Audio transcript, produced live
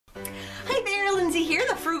here,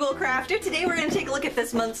 the Frugal Crafter. Today we're going to take a look at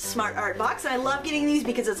this month's Smart Art box, and I love getting these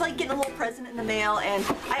because it's like getting a little present in the mail, and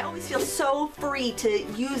I always feel so free to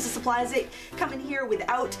use the supplies that come in here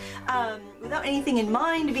without anything in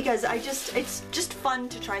mind, because it's just fun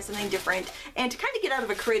to try something different and to kind of get out of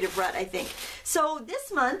a creative rut, I think. So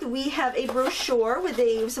this month we have a brochure with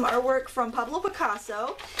some artwork from Pablo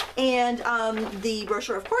Picasso, and the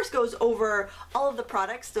brochure of course goes over all of the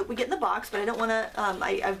products that we get in the box, but I don't want to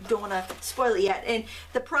I don't want to spoil it yet. And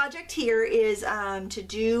the project here is to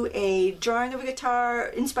do a drawing of a guitar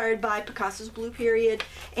inspired by Picasso's Blue Period,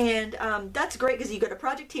 and that's great because you got a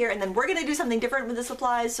project here, and then we're going to do something different with the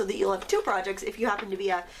supplies so that you'll have two projects if you happen to be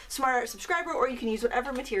a Smart Art subscriber, or you can use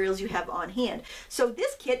whatever materials you have on hand. So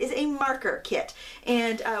this kit is a marker kit,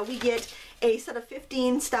 and we get a set of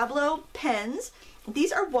 15 Stabilo pens.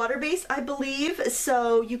 These are water-based, I believe,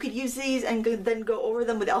 so you could use these and then go over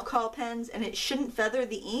them with alcohol pens, and it shouldn't feather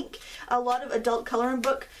the ink. A lot of adult coloring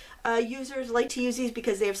book users like to use these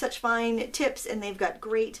because they have such fine tips, and they've got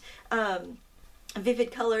great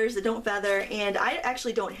vivid colors that don't feather, and I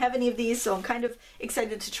actually don't have any of these, so I'm kind of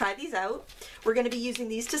excited to try these out. We're going to be using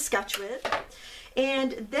these to sketch with.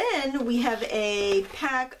 And then we have a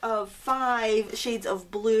pack of 5 shades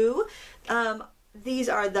of blue. These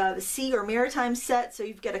are the sea or maritime set, so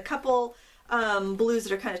you've got a couple blues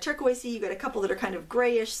that are kind of turquoisey, you've got a couple that are kind of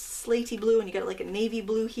grayish, slaty blue, and you got like a navy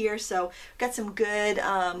blue here, so we've got some good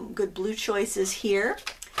good blue choices here.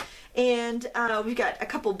 And we've got a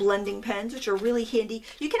couple blending pens, which are really handy.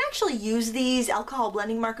 You can actually use these alcohol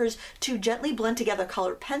blending markers to gently blend together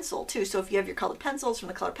colored pencil too. So if you have your colored pencils from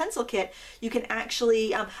the colored pencil kit, you can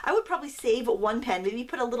actually, I would probably save one pen, maybe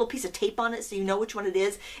put a little piece of tape on it so you know which one it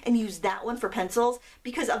is, and use that one for pencils,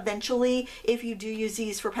 because eventually if you do use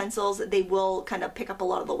these for pencils, they will kind of pick up a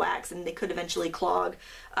lot of the wax and they could eventually clog.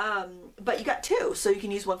 But you got 2, so you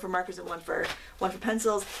can use one for markers and one for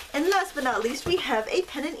pencils. And last but not least, we have a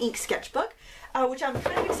pen and ink sketchbook, which I'm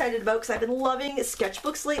kind of excited about because I've been loving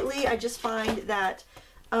sketchbooks lately. I just find that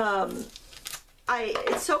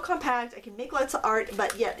it's so compact, I can make lots of art,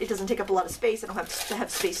 but yet it doesn't take up a lot of space. I don't have to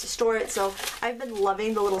have space to store it, so I've been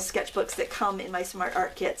loving the little sketchbooks that come in my Smart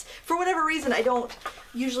Art kits. For whatever reason, I don't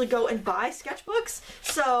usually go and buy sketchbooks,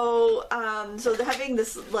 so so having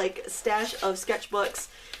this like stash of sketchbooks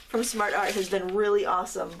from Smart Art has been really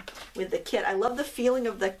awesome with the kit. I love the feeling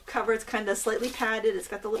of the cover. It's kind of slightly padded. It's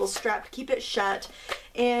got the little strap to keep it shut,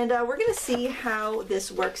 and we're going to see how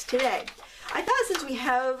this works today. I thought since we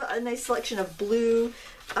have a nice selection of blue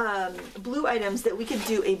items that we could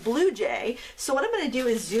do a blue jay. So what I'm going to do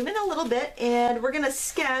is zoom in a little bit, and we're going to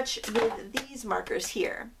sketch with these markers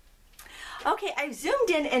here. Okay, I've zoomed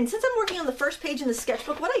in, and since I'm working on the first page in the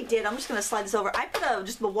sketchbook, what I did, I'm just going to slide this over. I put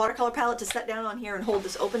just a watercolor palette to set down on here and hold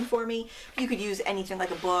this open for me. You could use anything like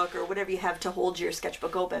a book or whatever you have to hold your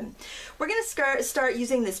sketchbook open. We're going to start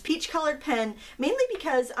using this peach colored pen, mainly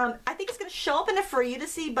because I think it's going to show up enough for you to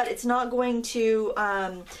see, but it's not going to,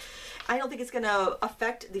 I don't think it's going to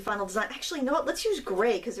affect the final design. Actually, you know what? Let's use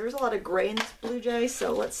gray, because there's a lot of gray in this blue jay,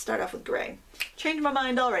 so let's start off with gray. Changed my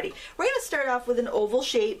mind already. We're going to start off with an oval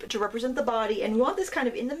shape to represent the body, and we want this kind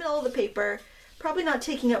of in the middle of the paper, probably not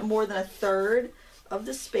taking up more than 1/3 of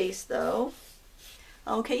the space though.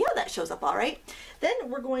 Okay, yeah, that shows up all right. Then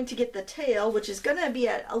we're going to get the tail, which is going to be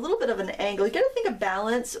at a little bit of an angle. You got to think of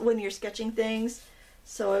balance when you're sketching things.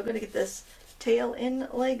 So I'm going to get this tail in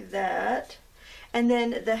like that. And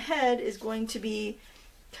then the head is going to be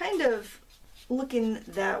kind of looking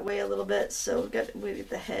that way a little bit. So we get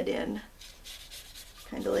the head in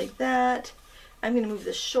kind of like that. I'm going to move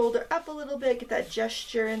the shoulder up a little bit, get that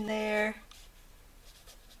gesture in there.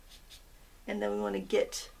 And then we want to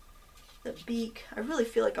get the beak. I really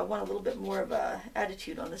feel like I want a little bit more of a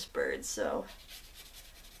attitude on this bird, so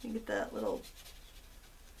you get that little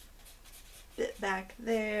bit back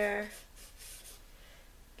there.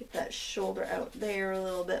 Get that shoulder out there a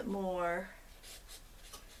little bit more.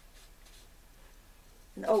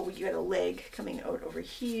 And oh, you got a leg coming out over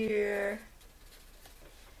here.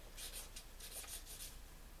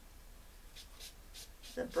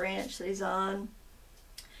 The branch that he's on.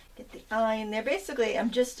 Get the eye in there. Basically,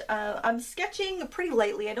 I'm sketching pretty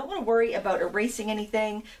lightly. I don't want to worry about erasing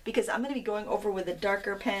anything because I'm going to be going over with the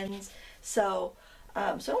darker pens. So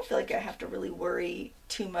I don't feel like I have to really worry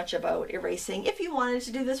too much about erasing. If you wanted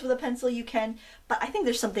to do this with a pencil, you can, but I think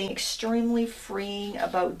there's something extremely freeing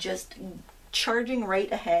about just charging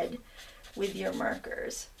right ahead with your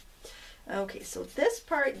markers. Okay, so this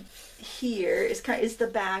part here is the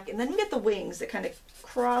back, and then we get the wings that kind of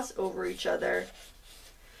cross over each other,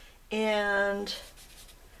 and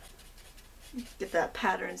get that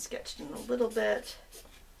pattern sketched in a little bit.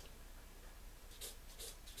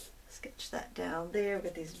 sketch that down there. We've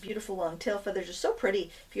got these beautiful long tail feathers. They're so pretty.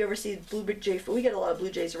 If you ever see blue jay, we get a lot of blue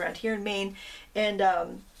jays around here in Maine, and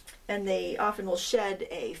they often will shed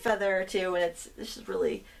a feather or two, and this is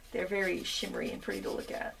really, they're very shimmery and pretty to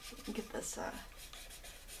look at. Look at this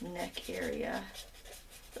neck area.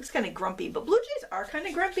 Looks kind of grumpy, but blue jays are kind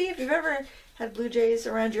of grumpy. If you've ever had blue jays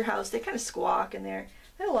around your house, they kind of squawk and they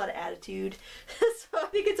have a lot of attitude. So I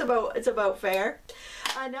think it's about fair.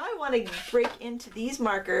 Now I want to break into these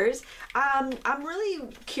markers. I'm really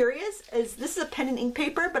curious, as this is a pen and ink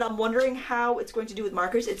paper, but I'm wondering how it's going to do with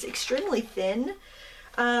markers. It's extremely thin.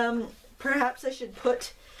 Perhaps I should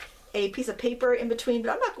put a piece of paper in between,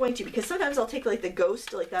 but I'm not going to, because sometimes I'll take like the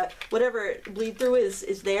ghost, like that, whatever bleed through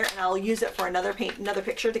is there, and I'll use it for another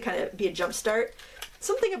picture to kind of be a jump start.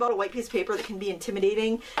 Something about a white piece of paper that can be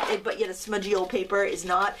intimidating, but yet a smudgy old paper is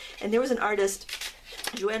not. And there was an artist,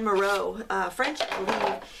 Joanne Moreau, French, I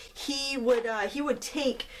believe. He would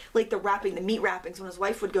take like the wrapping, the meat wrappings, when his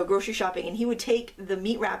wife would go grocery shopping, and he would take the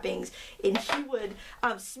meat wrappings and he would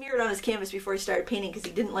smear it on his canvas before he started painting, because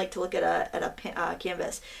he didn't like to look at a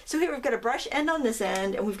canvas. So here we've got a brush end on this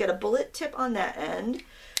end, and we've got a bullet tip on that end.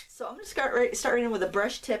 So I'm going to start right in with a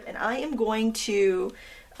brush tip, and I am going to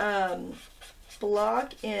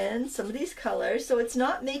block in some of these colors, so it's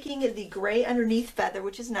not making the gray underneath feather,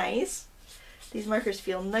 which is nice. These markers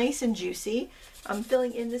feel nice and juicy. I'm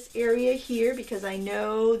filling in this area here because I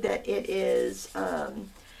know that it is,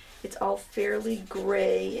 it's all fairly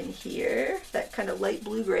gray in here, that kind of light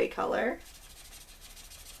blue-gray color.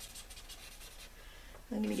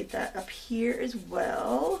 I'm going to get that up here as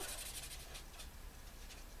well.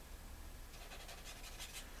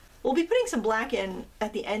 We'll be putting some black in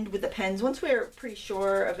at the end with the pens once we're pretty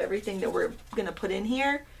sure of everything that we're going to put in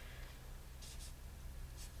here.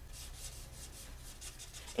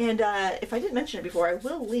 And if I didn't mention it before, I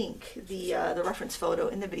will link the reference photo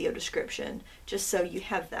in the video description, just so you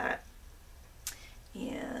have that.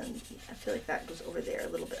 And I feel like that goes over there a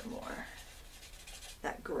little bit more,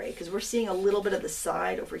 that gray, because we're seeing a little bit of the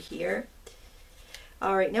side over here.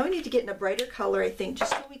 All right, now we need to get in a brighter color, I think,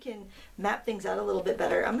 just so we can map things out a little bit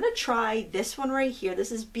better. I'm going to try this one right here.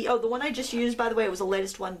 This is B, oh, the one I just used, by the way, it was the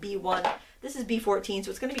latest one, B1. This is B14, so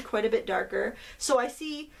it's going to be quite a bit darker. So I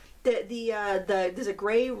see that there's a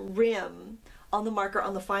gray rim on the marker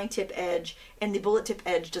on the fine tip edge, and the bullet tip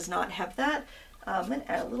edge does not have that. I'm going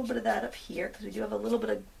to add a little bit of that up here, because we do have a little bit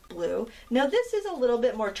of blue. Now this is a little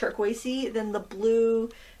bit more turquoisey than the blue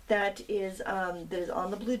that is on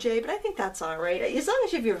the blue jay, but I think that's all right. As long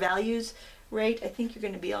as you have your values right, I think you're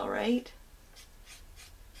going to be all right.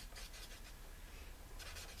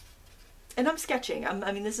 And I'm sketching.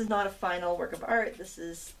 I mean, this is not a final work of art. This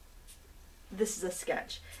is a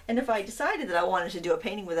sketch. And if I decided that I wanted to do a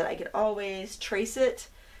painting with it, I could always trace it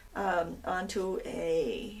onto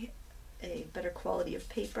a better quality of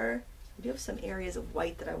paper. I do have some areas of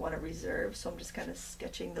white that I want to reserve, so I'm just kind of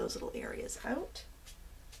sketching those little areas out.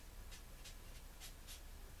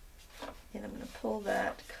 And I'm going to pull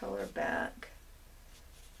that color back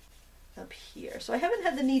up here. So I haven't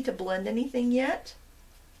had the need to blend anything yet.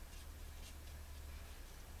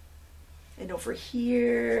 And over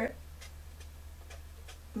here,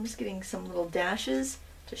 I'm just getting some little dashes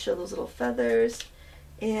to show those little feathers.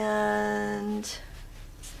 And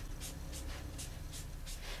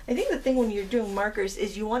I think the thing when you're doing markers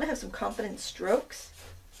is you want to have some confident strokes.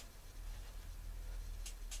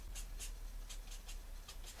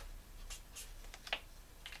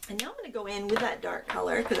 And now I'm going to go in with that dark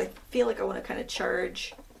color because I feel like I want to kind of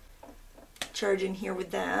charge in here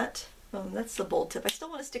with that. That's the bold tip. I still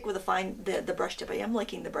want to stick with the brush tip. I am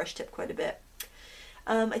liking the brush tip quite a bit.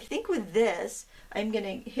 I think with this, I'm going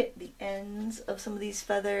to hit the ends of some of these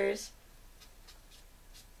feathers.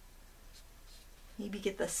 Maybe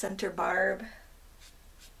get the center barb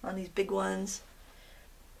on these big ones.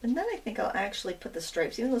 And then I think I'll actually put the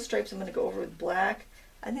stripes. Even those stripes I'm going to go over with black.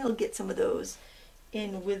 I think I'll get some of those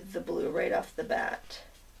in with the blue right off the bat,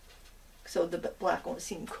 so the black won't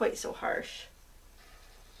seem quite so harsh.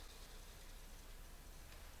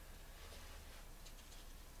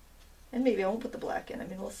 And maybe I won't put the black in. I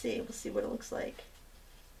mean, we'll see what it looks like.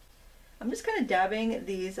 I'm just kind of dabbing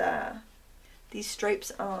these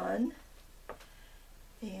stripes on,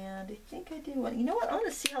 and I think I do want, you know what, I want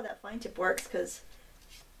to see how that fine tip works, because,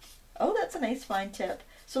 oh, that's a nice fine tip.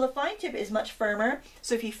 So the fine tip is much firmer,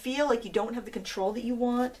 so if you feel like you don't have the control that you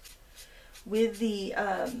want with the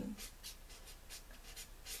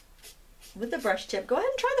brush tip, go ahead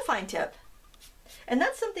and try the fine tip. And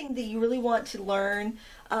that's something that you really want to learn,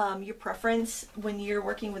 your preference when you're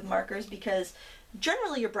working with markers, because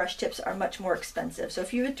generally your brush tips are much more expensive. So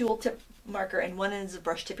if you have a dual tip marker and one end is a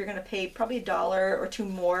brush tip, you're going to pay probably $1 or $2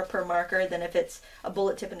 more per marker than if it's a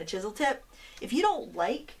bullet tip and a chisel tip. If you don't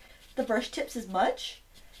like the brush tips as much,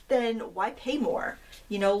 then why pay more?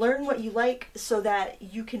 You know, learn what you like so that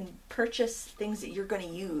you can purchase things that you're going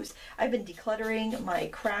to use. I've been decluttering my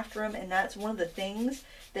craft room, and that's one of the things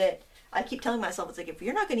that I keep telling myself. It's like, if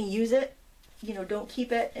you're not going to use it, you know, don't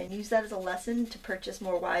keep it, and use that as a lesson to purchase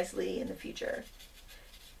more wisely in the future.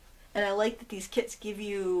 And I like that these kits give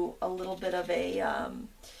you a little bit of a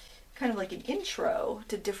kind of like an intro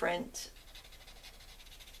to different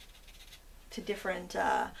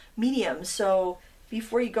mediums. So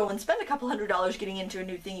before you go and spend a couple $100 getting into a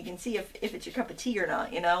new thing, you can see if it's your cup of tea or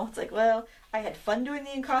not, you know? It's like, well, I had fun doing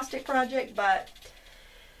the encaustic project, but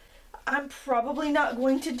I'm probably not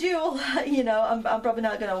going to do, you know, I'm probably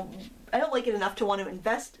not going to, I don't like it enough to want to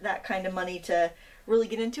invest that kind of money to really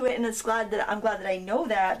get into it. And I'm glad that I know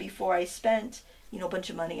that before I spent, you know, a bunch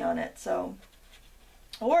of money on it. So,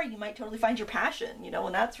 or you might totally find your passion, you know,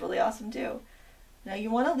 and that's really awesome too. Now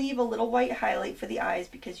you want to leave a little white highlight for the eyes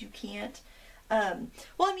because you can't, well,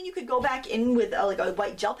 I mean, you could go back in with like a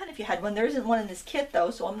white gel pen if you had one. There isn't one in this kit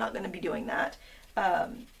though, so I'm not going to be doing that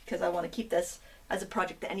because I want to keep this as a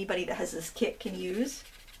project that anybody that has this kit can use.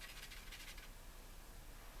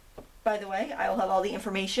 By the way, I will have all the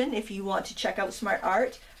information if you want to check out Smart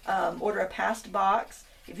Art, order a past box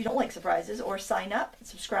if you don't like surprises, or sign up and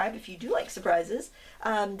subscribe if you do like surprises.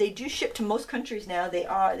 They do ship to most countries now.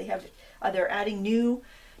 They're adding new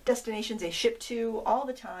destinations they ship to all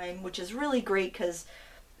the time, which is really great because,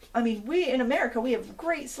 I mean, we in America, we have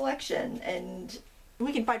great selection and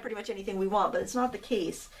we can find pretty much anything we want, but it's not the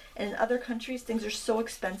case. And in other countries, things are so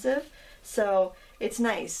expensive, so it's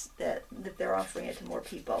nice that they're offering it to more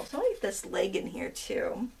people. So I like this leg in here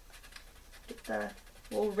too. Get the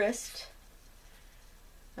little wrist.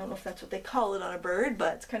 I don't know if that's what they call it on a bird,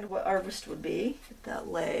 but it's kind of what our wrist would be. Get that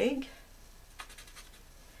leg.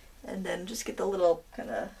 And then just get the little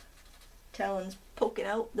kind of talons poking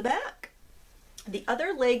out the back. The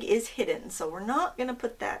other leg is hidden, so we're not going to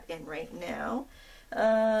put that in right now.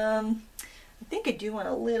 I think I do want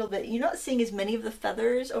a little bit. You're not seeing as many of the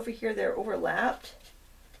feathers over here. They're overlapped.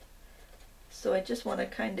 So I just want to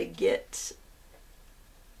kind of get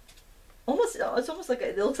almost, it's almost like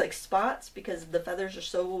it looks like spots because the feathers are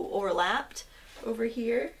so overlapped over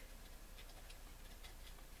here.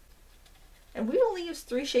 And we only use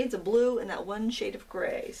 3 shades of blue and that 1 shade of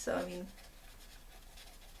gray. So, I mean,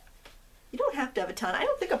 you don't have to have a ton. I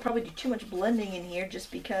don't think I'll probably do too much blending in here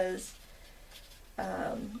just because,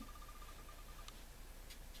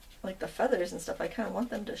 like the feathers and stuff, I kind of want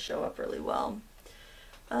them to show up really well.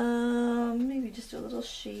 Maybe just do a little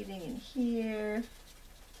shading in here.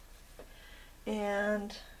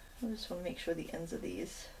 And I just want to make sure the ends of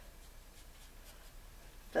these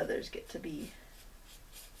feathers get to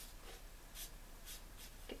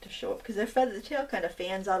show up because the tail kind of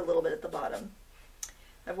fans out a little bit at the bottom.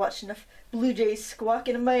 I've watched enough blue jays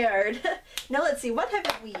squawking in my yard. Now let's see, what have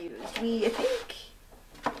we used?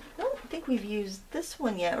 I don't think we've used this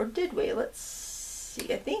one yet, or did we? Let's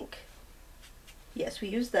see, I think, yes, we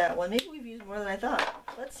used that one. Maybe we've used more than I thought.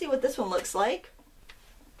 Let's see what this one looks like.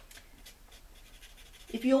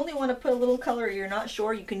 If you only want to put a little color or you're not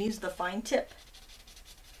sure, you can use the fine tip.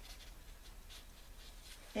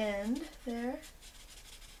 And there.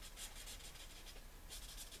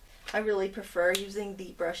 I really prefer using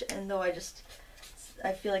the brush end though. I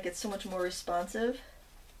feel like it's so much more responsive.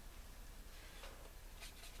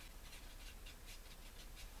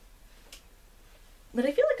 But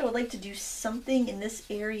I feel like I would like to do something in this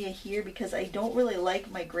area here because I don't really like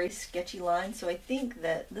my gray sketchy lines, so I think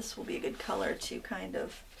that this will be a good color to kind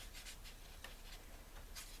of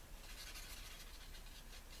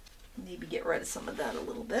maybe get rid of some of that a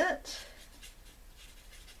little bit.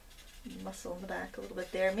 Muscle in the back a little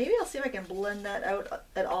bit there. Maybe I'll see if I can blend that out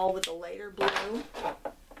at all with a lighter blue.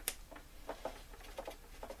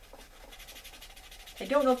 I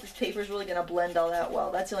don't know if this paper is really going to blend all that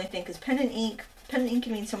well. That's the only thing, because pen and ink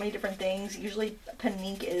can mean so many different things. Usually pen and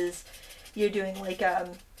ink is you're doing like a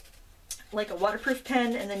waterproof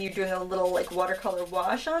pen and then you're doing a little like watercolor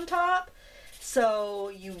wash on top. So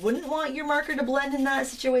you wouldn't want your marker to blend in that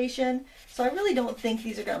situation. So I really don't think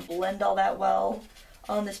these are going to blend all that well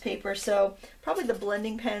on this paper. So probably the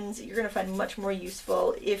blending pens you're going to find much more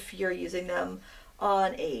useful if you're using them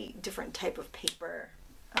on a different type of paper,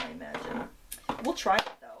 I imagine. We'll try it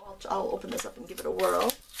though. I'll open this up and give it a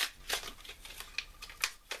whirl.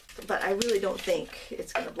 But I really don't think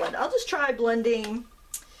it's going to blend. I'll just try blending.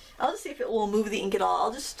 I'll just see if it will move the ink at all.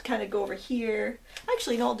 I'll just kind of go over here.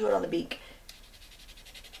 Actually, no, I'll do it on the beak.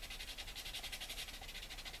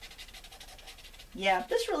 Yeah,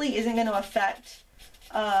 this really isn't going to affect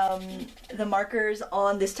the markers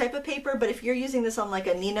on this type of paper, but if you're using this on like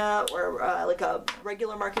a Nina or like a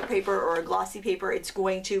regular marker paper or a glossy paper, it's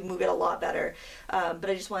going to move it a lot better. But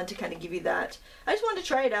I just wanted to kind of give you that. I just wanted to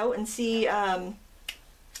try it out and see how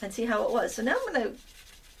it was. So now I'm going to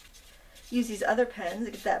use these other pens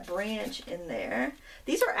to get that branch in there.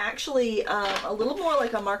 These are actually a little more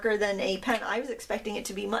like a marker than a pen. I was expecting it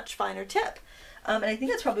to be much finer tip, and I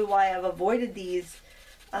think that's probably why I've avoided these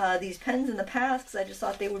pens in the past, because I just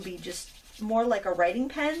thought they would be just more like a writing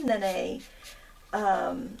pen than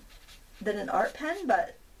an art pen.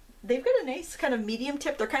 But they've got a nice kind of medium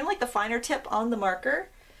tip. They're kind of like the finer tip on the marker,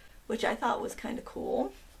 which I thought was kind of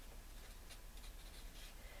cool.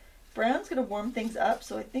 Brown's going to warm things up,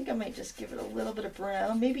 so I think I might just give it a little bit of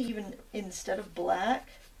brown, maybe even instead of black,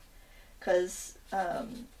 because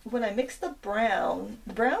when I mix the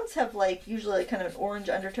browns have like usually like kind of an orange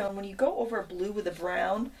undertone. When you go over a blue with a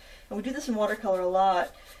brown, and we do this in watercolor a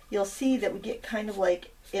lot, you'll see that we get kind of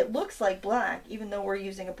like, it looks like black, even though we're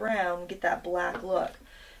using a brown, we get that black look.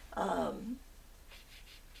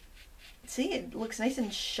 See, it looks nice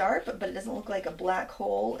and sharp, but it doesn't look like a black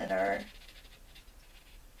hole in our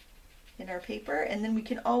paper. And then we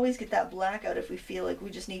can always get that black out if we feel like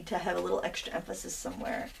we just need to have a little extra emphasis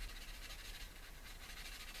somewhere.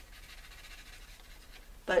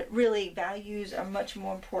 But really, values are much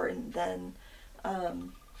more important than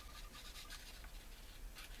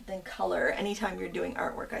color anytime you're doing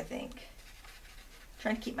artwork, I think. I'm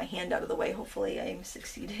trying to keep my hand out of the way. Hopefully I'm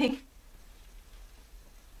succeeding.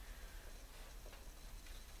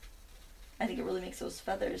 I think it really makes those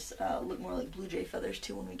feathers look more like blue jay feathers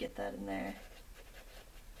too when we get that in there.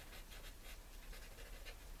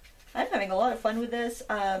 I'm having a lot of fun with this.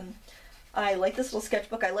 I like this little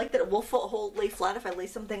sketchbook. I like that it will lay flat if I lay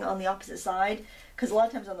something on the opposite side, because a lot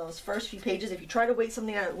of times on those first few pages, if you try to weight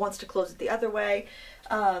something down, it wants to close it the other way.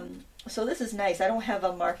 So this is nice. I don't have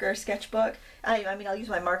a marker sketchbook. I mean, I'll use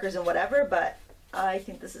my markers and whatever, but I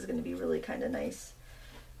think this is going to be really kind of nice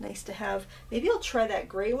to have. Maybe I'll try that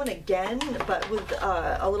gray one again, but with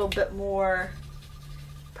a little bit more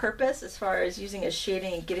purpose as far as using a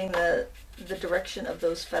shading and getting the direction of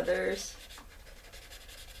those feathers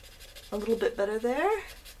a little bit better there.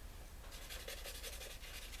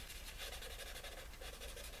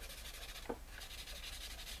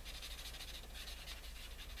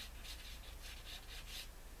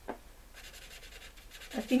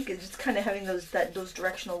 I think it's just kind of having those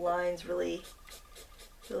directional lines really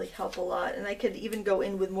help a lot. And I could even go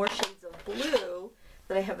in with more shades of blue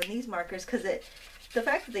that I have in these markers, because the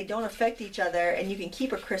fact that they don't affect each other and you can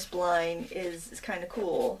keep a crisp line is kind of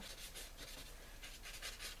cool.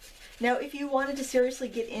 Now, if you wanted to seriously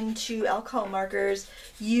get into alcohol markers,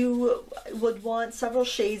 you would want several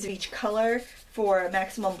shades of each color for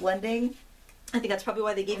maximum blending. I think that's probably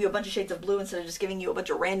why they gave you a bunch of shades of blue instead of just giving you a bunch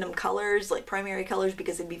of random colors, like primary colors,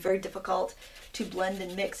 because it'd be very difficult to blend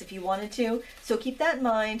and mix if you wanted to. So keep that in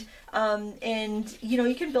mind. And you know,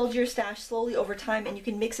 you can build your stash slowly over time, and you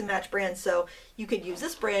can mix and match brands. So you could use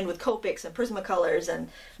this brand with Copics and Prismacolors and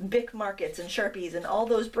Bic Markets and Sharpies and all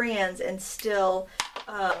those brands, and still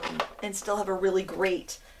have a really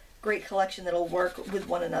great collection that'll work with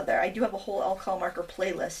one another. I do have a whole alcohol marker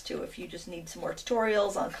playlist too, if you just need some more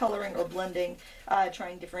tutorials on coloring or blending,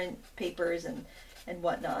 trying different papers and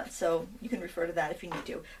whatnot. So you can refer to that if you need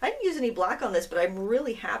to. I didn't use any black on this, but I'm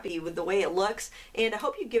really happy with the way it looks, and I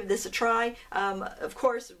hope you give this a try. Of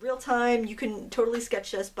course, real time, you can totally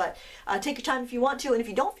sketch this, but take your time if you want to. And if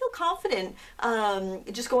you don't feel confident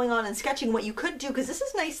just going on and sketching, what you could do, because this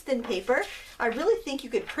is nice thin paper, I really think you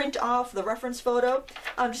could print off the reference photo,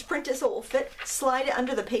 just print it so it will fit, slide it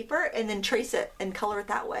under the paper, and then trace it and color it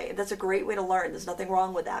that way. That's a great way to learn. There's nothing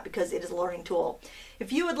wrong with that, because it is a learning tool.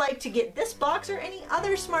 If you would like to get this box or any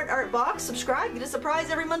other Smart Art box, subscribe, get a surprise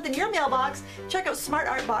every month in your mailbox. Check out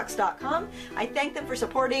smartartbox.com. I thank them for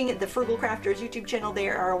supporting the Frugal Crafters YouTube channel. They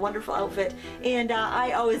are a wonderful outfit, and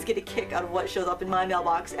I always get a kick out of what shows up in my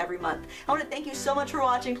mailbox every month. I want to thank you so much for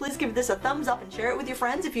watching. Please give this a thumbs up and share it with your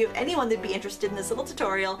friends if you have anyone that'd be interested in this little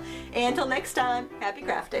tutorial. And until next time, happy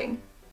crafting.